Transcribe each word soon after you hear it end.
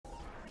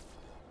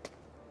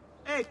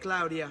Hey,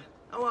 Claudia.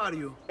 How are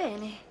you?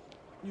 Bene.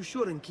 You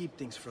shouldn't keep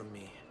things from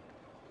me.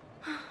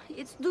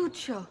 It's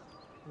Duccio.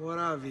 What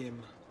of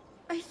him?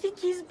 I think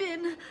he's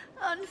been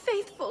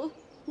unfaithful.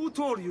 Who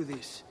told you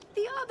this?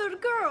 The other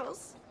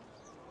girls.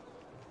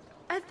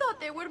 I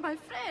thought they were my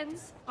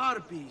friends.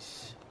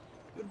 Harpies.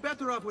 You're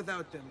better off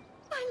without them.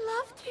 I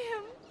loved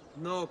him.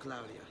 No,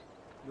 Claudia.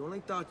 You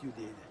only thought you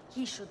did.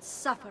 He should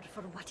suffer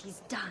for what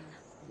he's done.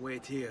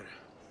 Wait here.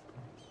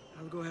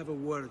 I'll go have a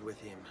word with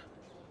him.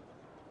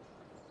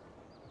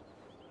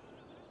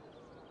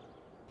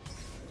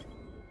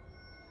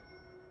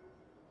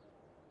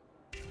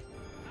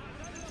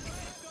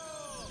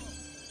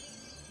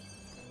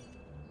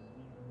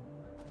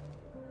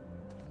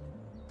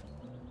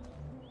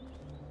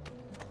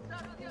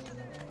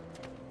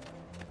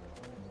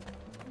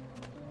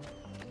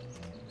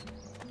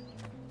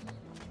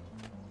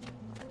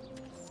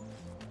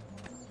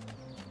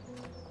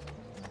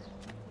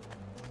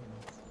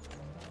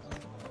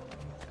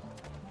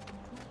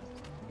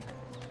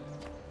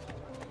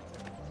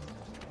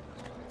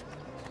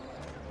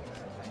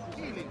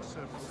 Healing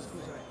circles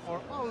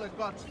for all the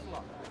gods'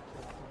 flock.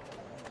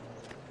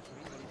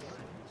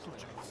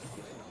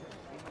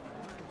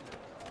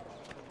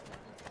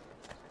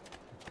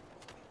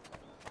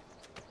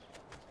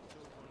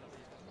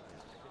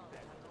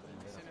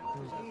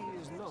 He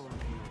is known.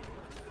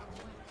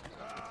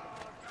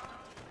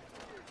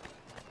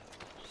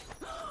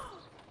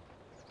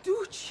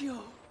 Duccio!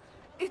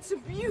 It's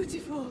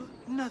beautiful!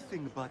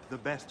 Nothing but the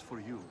best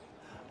for you,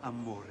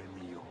 amore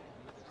mio.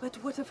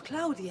 But what of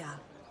Claudia?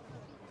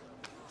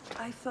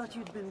 I thought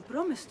you'd been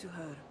promised to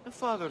her. The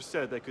father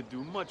said I could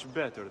do much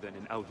better than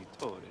an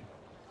auditore.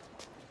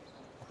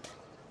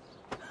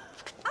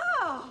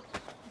 Ah!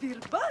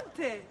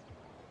 Birbante!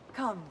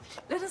 Come,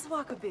 let us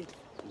walk a bit.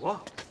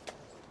 What?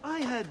 I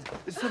had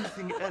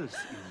something else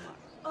in mind.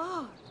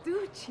 Oh,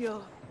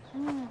 Duccio.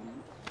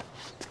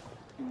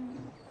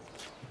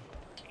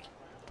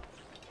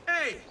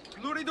 Hey!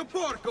 Lurido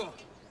porco!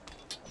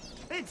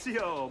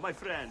 Ezio, my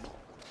friend.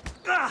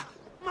 Ah!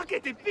 Ma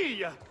che ti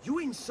piglia? You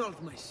insult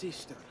my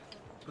sister.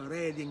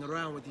 Parading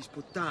around with this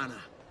puttana.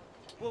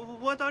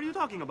 What are you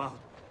talking about?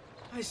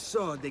 I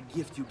saw the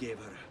gift you gave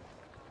her.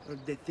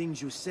 Heard the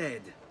things you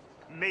said.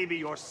 Maybe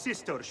your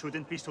sister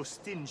shouldn't be so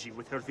stingy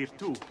with her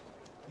virtù.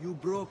 You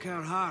broke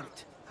her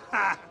heart.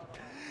 Ha!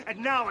 And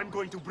now I'm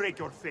going to break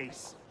your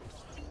face.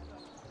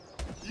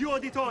 You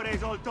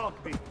auditores all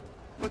talk big,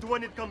 but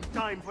when it comes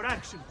time for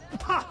action,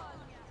 ha!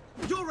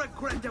 You'll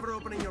regret ever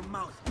opening your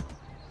mouth.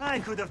 I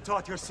could have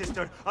taught your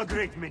sister a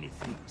great many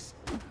things.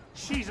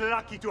 She's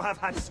lucky to have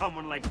had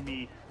someone like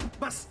me.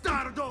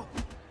 Bastardo!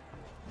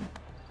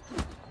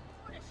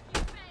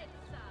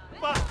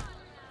 But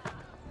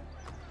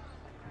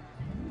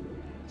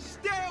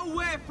Stay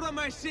away from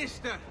my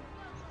sister!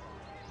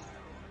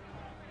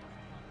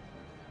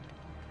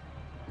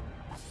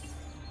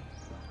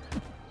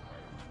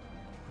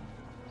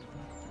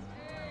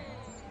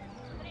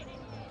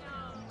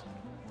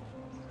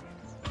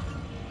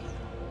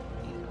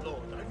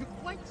 Lord, are you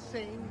quite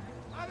sane?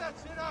 Ah,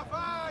 that's enough!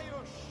 Ah, you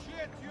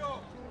shit, you!